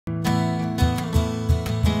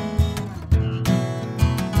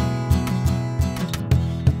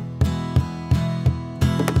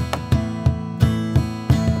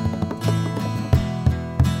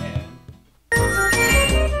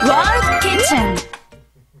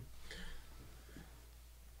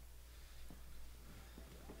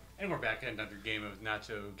we're back at another game of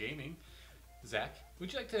Nacho Gaming. Zach,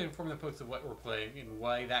 would you like to inform the folks of what we're playing and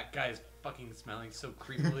why that guy is fucking smelling so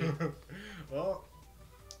creepily? Well,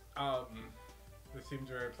 it seems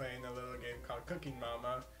we're playing a little game called Cooking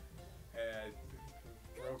Mama.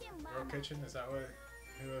 World Kitchen, is that what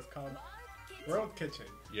it was called? World Kitchen.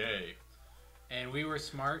 Yay. And we were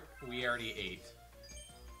smart, we already ate.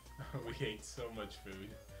 We ate so much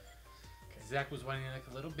food. Okay. Zach was whining like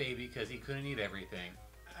a little baby because he couldn't eat everything.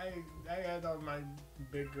 I had on my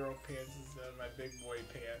big girl pants instead of my big boy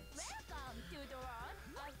pants. Welcome to the world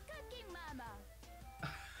of Cooking Mama.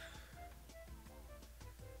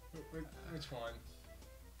 Which one?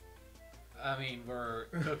 I mean, we're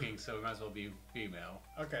cooking, so we might as well be female.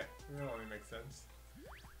 Okay, that only makes sense.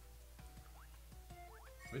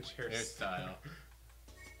 Which hairstyle?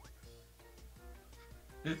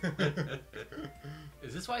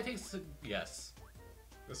 Is this why it takes... Yes.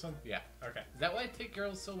 This one? Yeah. Okay. Is that why it takes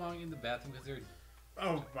girls so long in the bathroom? Because they're...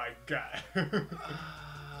 Oh my god.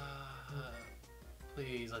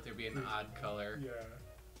 Please, let there be an odd color. Yeah.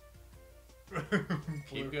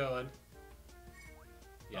 Keep going.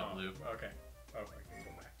 Yeah, oh, blue. Okay. Oh, I can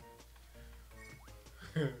go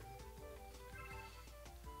back.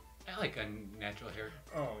 I like unnatural hair.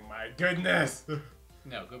 Oh my goodness!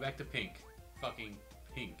 No, go back to pink. Fucking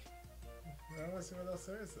pink. I want to see what else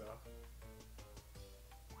there is, though.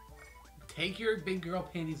 Take your big girl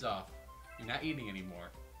panties off. You're not eating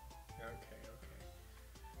anymore. Okay.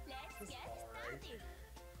 Let's This is get alright. started.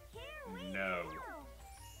 Here we No. go.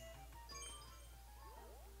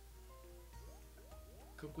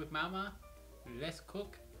 Cook with mama. Let's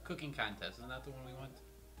cook. Cooking contest. Isn't that the one we want?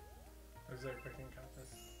 Is there a cooking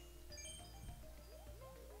contest?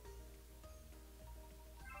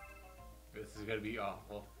 This is gonna be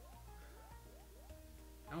awful.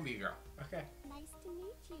 I'm gonna be a girl. Okay. Nice to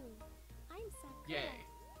meet you. I'm Sakura. Yay.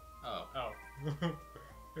 Oh. Oh.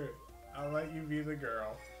 Here, I'll let you be the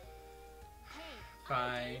girl. Hey,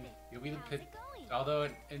 Fine. You'll be the how's pit. it going? Although,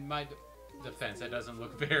 in my defense, that doesn't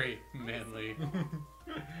look very manly.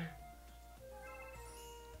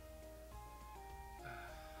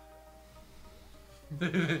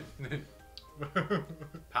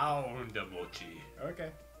 Pound of mochi.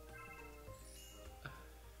 Okay.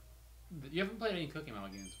 You haven't played any Cooking Mama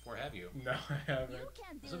games before, have you? No, I haven't. You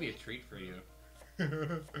can do This will be a it. treat for you.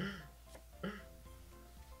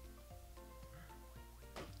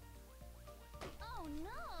 Oh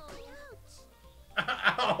no! Ouch!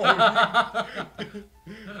 Ow!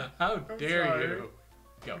 How I'm dare sorry. you?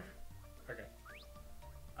 Go. Okay.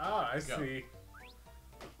 Ah, I Go. see.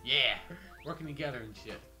 Yeah. Working together and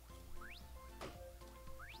shit.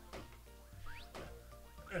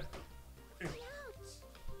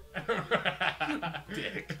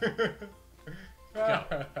 Dick. Go.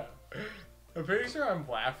 I'm pretty sure I'm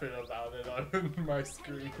laughing about it on my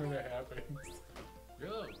screen when it happens. You're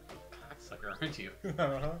a little cocksucker, aren't you?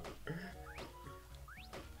 Uh-huh.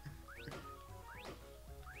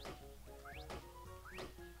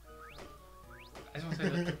 I just want to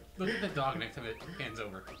say, look at the dog next time it pans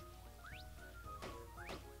over.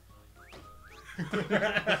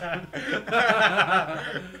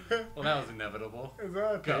 Well, that was inevitable. Is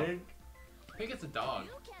that a Go. pig? I think it's a dog.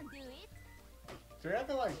 You can do it. Do we have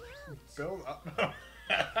to like build up?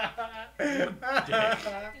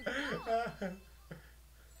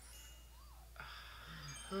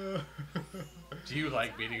 Do you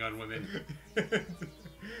like beating on women? Maybe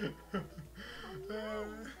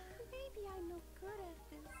I'm not good at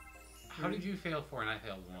this. How did you fail 4 and I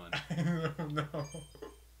failed 1? I don't know.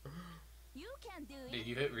 You can do Did it.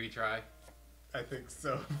 you hit retry? I think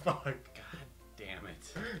so. Fuck. God damn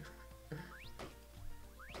it.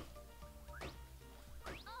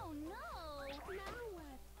 Oh no! Now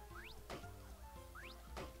what?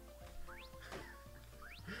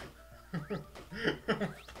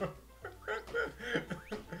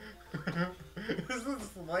 This is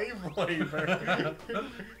slave labor.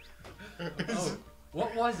 Oh,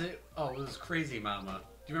 what was it? Oh, it was Crazy Mama.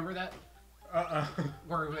 Do you remember that?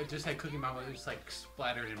 Where it just had Cooking Mama just like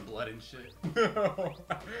splattered in blood and shit. No.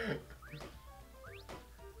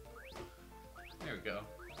 There we go.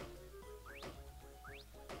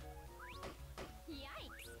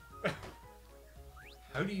 Yikes!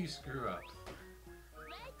 How do you screw up?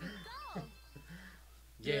 Ready to go!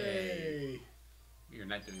 Yay! You're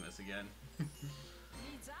not doing this again.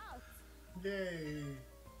 Results. Yay.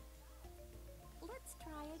 Let's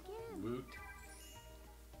try again. Woot.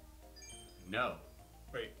 No.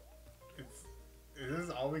 Wait. Is this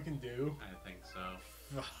all we can do? I think so.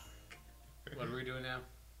 Fuck. What are we doing now?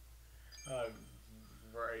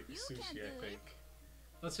 Right, You sushi, can I do think.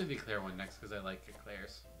 Let's do the Eclair one next because I like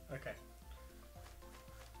Eclairs. Okay.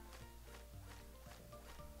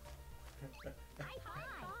 High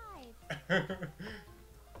five.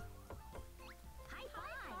 High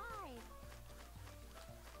five.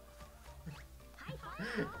 High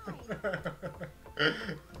five.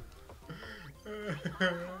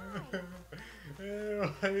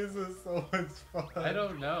 Why is this so much fun? I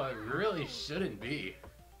don't know. It really shouldn't be.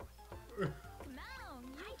 Come on,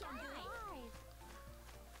 you can do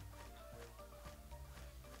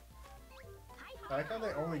it. I like how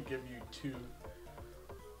they only give you two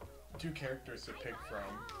characters to pick from.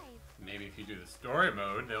 Maybe if you do the story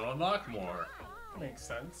mode, they'll unlock more. Makes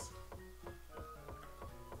sense.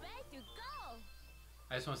 Where to go?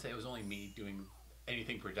 I just want to say it was only me doing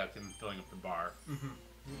anything productive and filling up the bar. Results.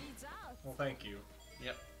 Well, thank you.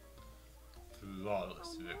 Yep.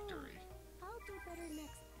 Flawless Oh, no. victory. I'll do better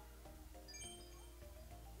next.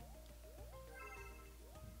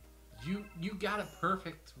 You got a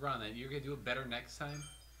perfect run, and you're gonna do it better next time.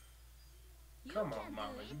 You Come can on, do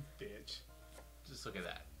Mama, it. you bitch. Just look at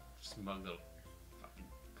that smug little fucking.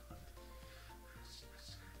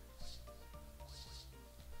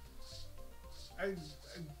 I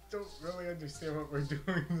don't really understand what we're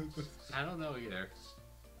doing with this. I don't know either.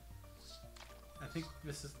 I think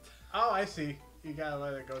this is. Oh, I see. You gotta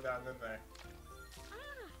let it go down in there.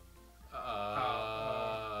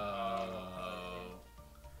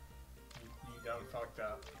 You done fucked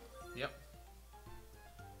up. Yep.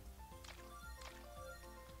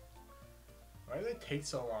 Why did it take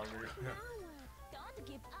so long? Don't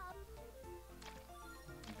give up.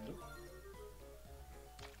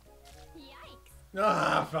 Yikes.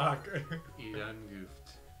 Ah, fuck. You done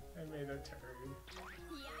goofed. I made a turn.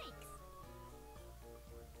 Yikes.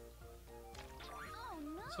 Oh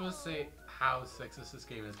no. So let's say how sexist this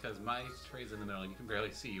game is because my tray's in the middle and you can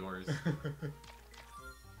barely see yours.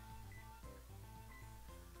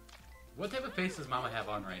 What type of face does Mama have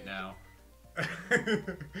on right now?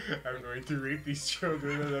 I'm going to rape these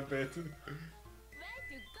children in a bit. Where to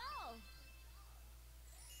go?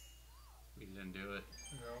 We didn't do it.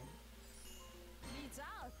 No.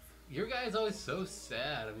 Results. Your guy's always so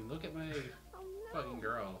sad. I mean, look at my Oh no. fucking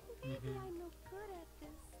girl. Maybe I'm no good at this.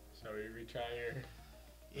 Shall we retry here?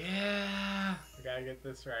 Yeah. We gotta get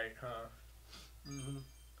this right, huh? Mm-hmm.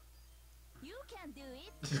 You can do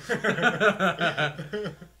it.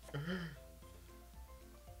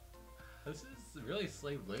 This is really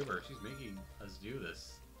slave labor. She's making us do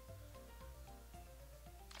this.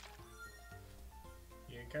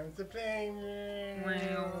 Here comes the plane.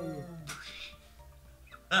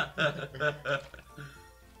 I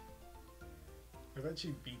bet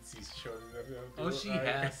she beats these children. If they don't do Oh, it she right.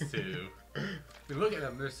 has to. I mean, look at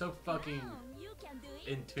them. They're so fucking Come on, you can do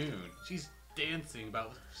it. in tune. She's dancing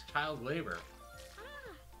about child labor.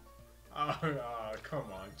 Oh, come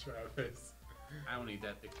on, Travis. I don't need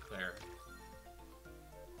that Eclair.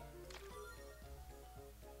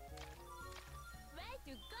 Where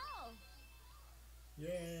to go?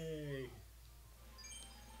 Yay!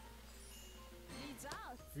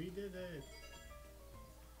 Results. We did it.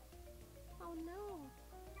 Oh no.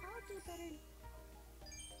 I'll do better.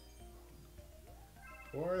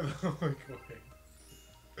 Poor little boy.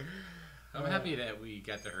 I'm happy that we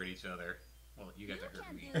got to hurt each other. Well, you got to hurt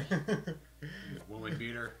can me. do it. You woman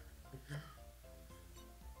beater.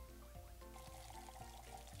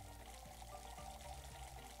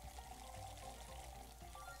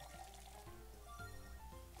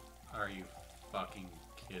 Are you fucking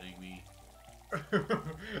kidding me?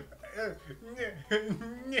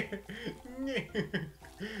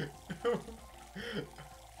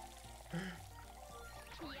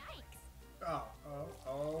 Yikes.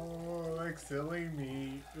 Oh, like silly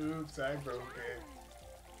me. Oops, I broke it.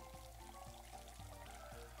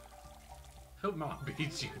 Hope Mom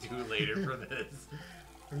beats you two later for this.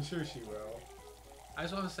 I'm sure she will. I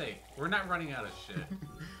just want to say, we're not running out of shit.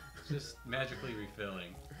 Just magically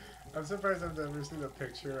refilling. I'm surprised I've never seen a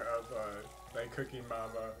picture of like Cookie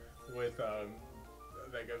Mama with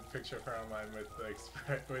like a picture of her online with the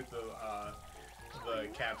the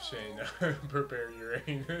caption "Prepare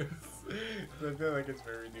Uranus." I feel like it's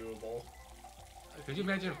very doable. Could you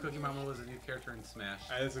imagine if Cookie Mama was a new character in Smash?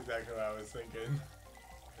 That's exactly what I was thinking.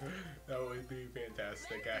 That would be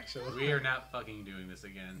fantastic, actually. We are not fucking doing this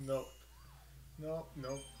again. Nope. Nope.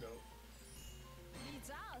 Nope. Nope.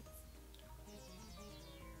 Results.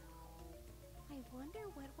 I wonder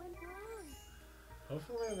what went wrong.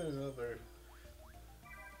 Hopefully, there's other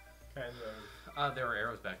kind of. There were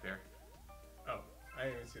arrows back there. Oh, I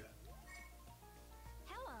didn't even see that.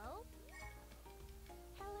 Hello.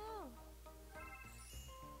 Hello.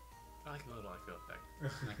 I like a little echo effect.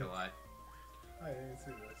 I'm not gonna lie. I didn't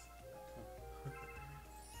see this.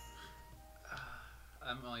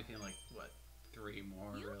 I'm only feeling like, what, 3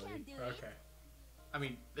 more, You really? can do it. Okay. I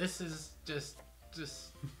mean, this is just...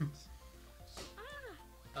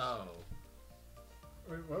 Oh.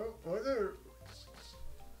 Wait, what are...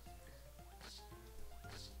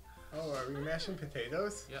 Oh, are we mashing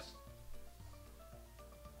potatoes? Yep.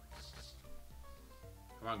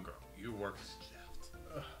 Come on, girl. You work this shaft.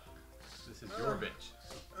 This is your bitch.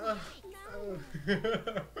 Oh.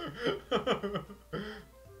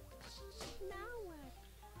 Now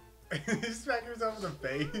what? You smack yourself in the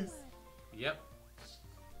face. Yep.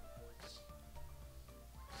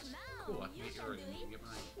 Now Cool, I can you get can yours do and you it. can get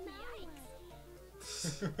mine.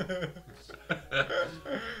 Yikes.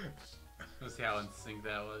 Let's see how in sync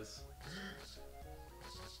that was.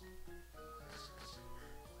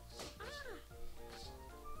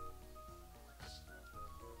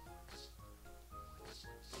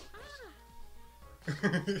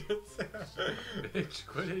 Bitch,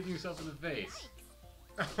 quit hitting yourself in the face.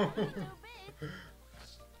 Little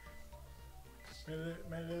bit.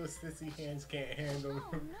 My little sissy hands can't handle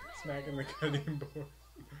Oh, no. smacking the cutting board.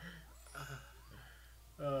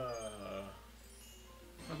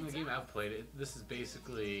 From the game I've played, this is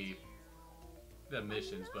basically the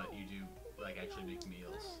missions, but you do like actually make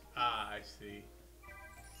meals. I see.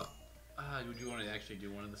 Would you want to actually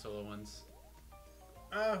do one of the solo ones?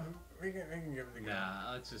 We can give it a go.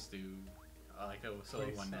 Nah, let's just do like a solo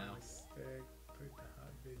Place one on now. the stick, put the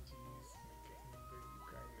hot veggies, make a hamburger,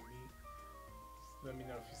 grind the meat. Just let me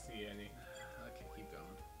know if you see any. Okay, keep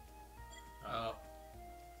going.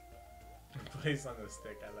 Place on the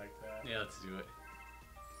stick, I like that. Yeah, let's do it.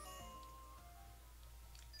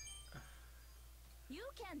 You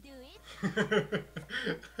can do it.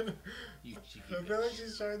 You cheeky I feel like bitch.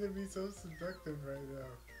 she's trying to be so seductive right now.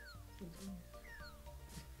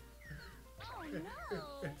 Oh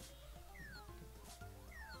no.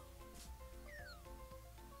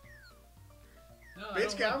 No, I Bitch,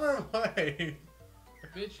 don't get out want- of my way!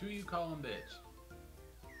 Bitch, who you calling bitch?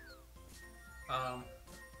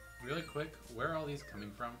 Really quick, where are all these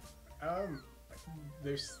coming from?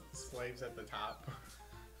 There's slaves at the top.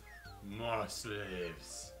 More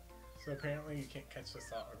slaves. So apparently you can't catch the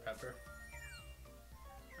salt or pepper.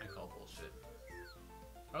 I call bullshit.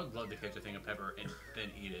 I would love to catch a thing of pepper and then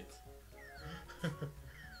eat it.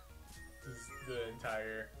 Just the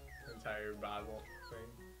entire bottle thing.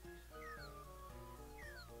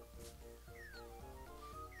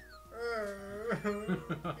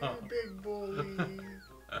 You big bully.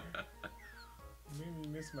 Made me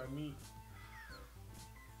miss my meat.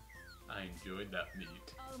 I enjoyed that meat.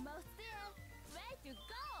 Almost there. Way to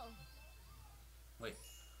go. Wait,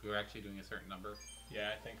 we were actually doing a certain number? Yeah,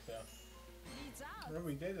 I think so. Results. Well,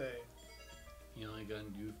 we did it. You only got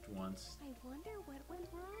goofed once. I wonder what went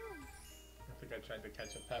wrong. I think I tried to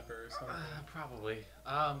catch a pepper or something. Probably.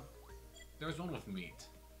 There was one with meat.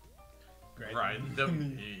 Grind Grind the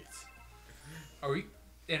meat. Are we?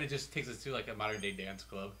 And it just takes us to like a modern day dance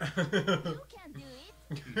club. You can do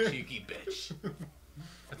it. You cheeky bitch.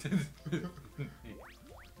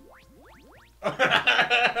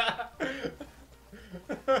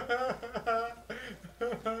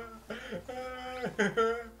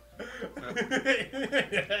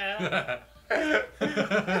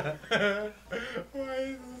 Why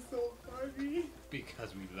is this so funny?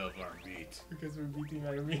 Because we love our meat. Because we're beating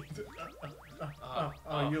our meat.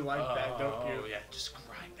 Oh, you like that, don't you? Oh yeah, just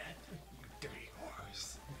grind that, you dirty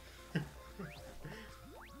horse.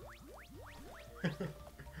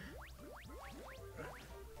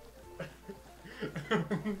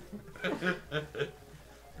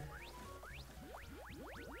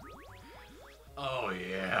 Oh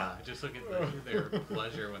yeah, just look at their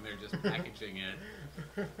pleasure when they're just packaging it.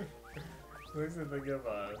 Makes me think of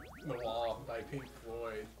The Wall by Pink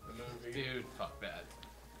Floyd, the movie. Dude, fuck that.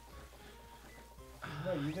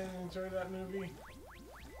 No, you didn't enjoy that movie? Way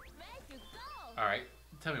to go. All right,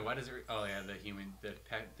 tell me why does it? Oh yeah,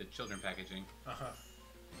 the children packaging. Uh-huh.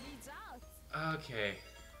 Results. Okay,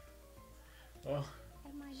 Well,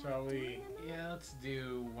 Am I not shall we? doing enough? yeah, let's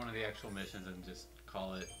do one of the actual missions and just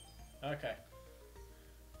call it. Okay.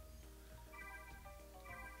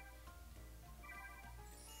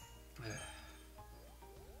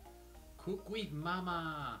 Cook with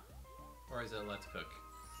mama, or is it let's cook?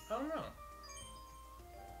 I don't know.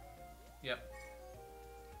 Yep.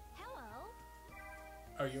 Hello.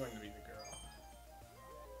 Oh, you want to be the girl.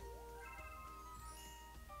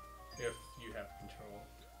 If you have control.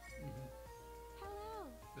 Hello.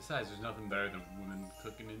 Besides, there's nothing better than women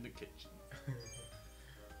cooking in the kitchen.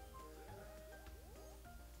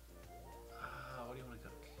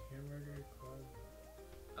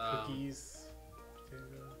 cheese.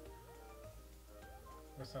 Potato.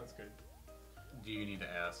 That sounds good. Do you need to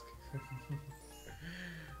ask?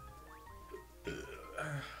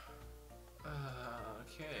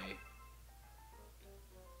 Okay.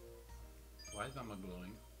 Why is Mama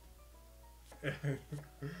glowing?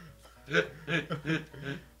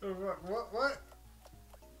 What?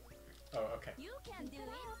 Oh, okay. You can do it.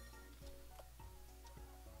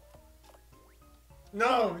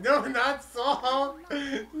 No, not salt!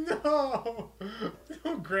 No!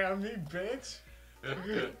 Don't grab me, bitch!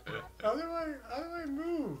 How do I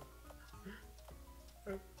move?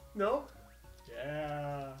 No?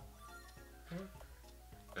 Yeah.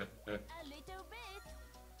 A little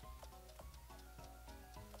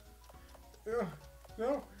bit.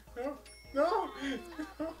 No!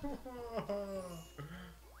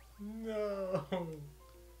 No!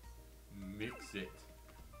 Mix it.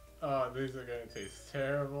 Oh, these are gonna taste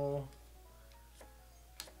terrible.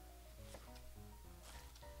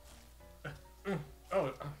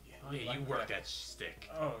 Oh, yeah. Oh yeah, you work that stick.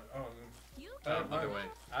 Oh. You Oh, can other do way.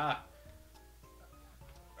 it. Ah.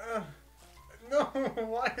 No,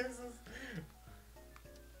 why is this?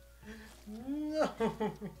 No.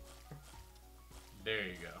 There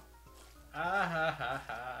you go. Ah ha ha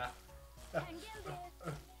ha. Can get it.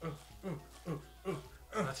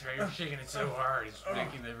 That's right, you're shaking it so hard, it's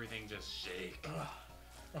making everything just shake.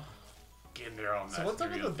 Getting there all messed So what's up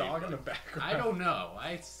with real the dog deep. in the background? I don't know.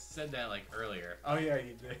 I said that like earlier. Oh yeah,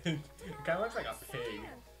 you did. It kind of looks like a pig. Did you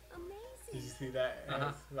Amazing. see that? It has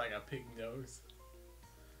Uh-huh. like a pig nose.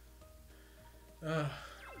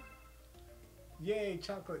 Yay,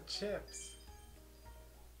 chocolate chips.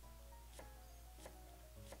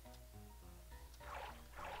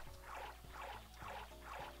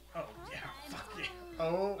 Oh yeah, fuck yeah.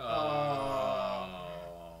 Oh.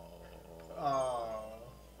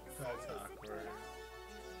 That's awkward.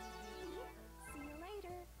 See you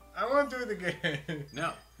later. I want to do it again.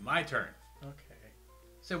 No, my turn. Okay.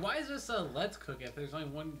 So why is this a let's cook if there's only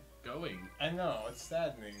one going? I know, it's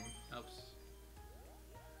saddening. Oops.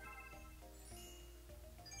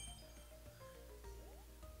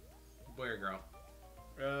 Boy or girl?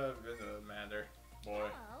 It doesn't matter. Boy.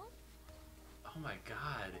 Oh. Oh my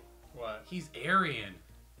god. What? He's Aryan.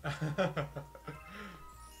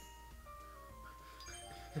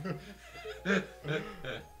 Do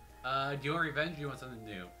you want revenge or do you want something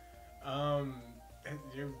new?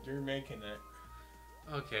 You're making it.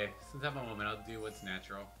 Okay, since I have a moment, I'll do what's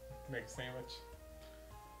natural. Make a sandwich.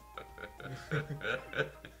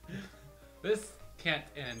 This can't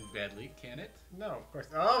end badly, can it? No, of course.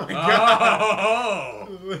 Oh my god!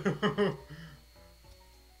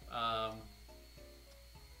 Oh!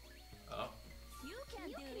 Oh, You can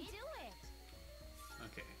do it.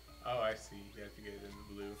 okay. Oh, I see. You have to get it in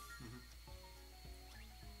the blue.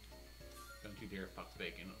 Don't you dare fuck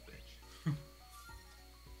bacon, little bitch.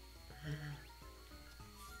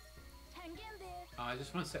 Can get it. I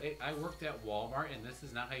just want to say, I worked at Walmart, and this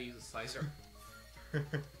is not how you use a slicer.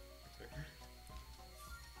 Ta-da.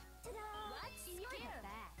 What's here?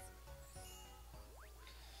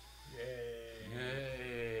 Yay.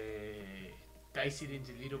 Yay! Dice it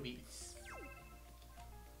into little bits.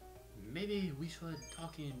 Maybe we should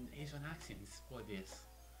talk in Asian accents for this.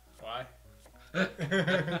 Why? Do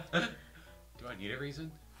I need a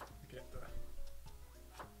reason? Get the...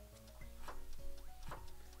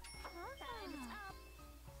 Time's up.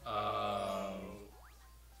 Oh.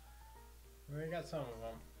 We got some of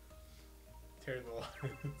them. Tear the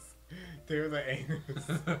lungs. Tear the anus.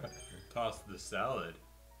 Toss the salad.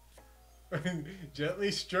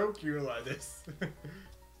 Gently stroke your lettuce.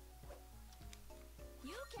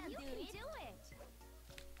 You can do it.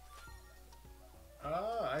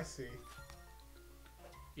 Oh, I see.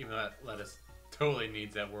 Even though that lettuce totally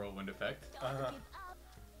needs that whirlwind effect. Don't Uh-huh. give up.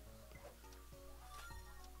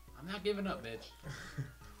 I'm not giving up, bitch.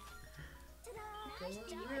 Ta-da. Nice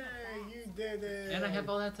job. Yay, you did it. And I have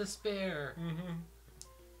all that to spare. Mm-hmm.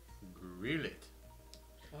 Grill it.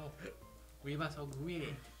 Oh, we must all grill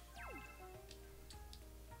it.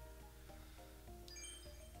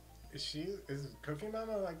 Is Cookie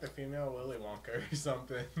Mama like the female Willy Wonka or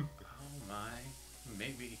something? Oh my.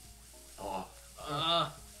 Maybe. Oh. Oh,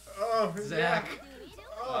 Zach. Do it.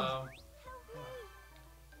 Oh.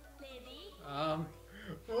 Ready?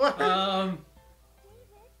 What?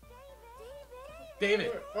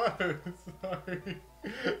 David. What? Sorry.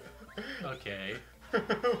 Okay.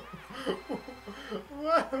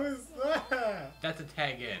 What was that? That's a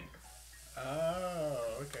tag in. Oh,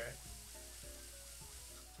 okay.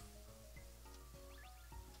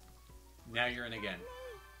 Now you're in again.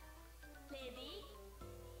 Ready?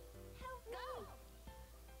 Go.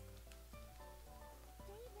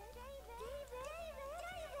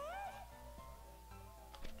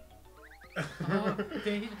 Oh,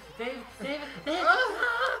 David, David, David, David.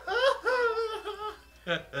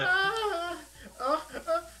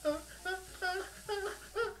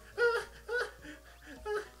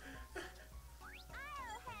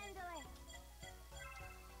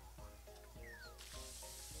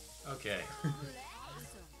 Okay.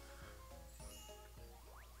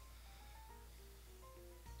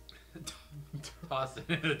 Toss it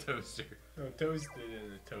in a toaster. No, toast it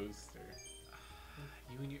in a toaster.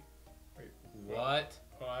 You and your... Wait, What?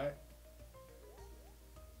 What?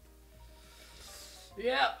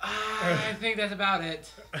 Yeah, I think that's about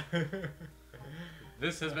it.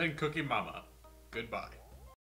 This has been Cookie Mama. Goodbye.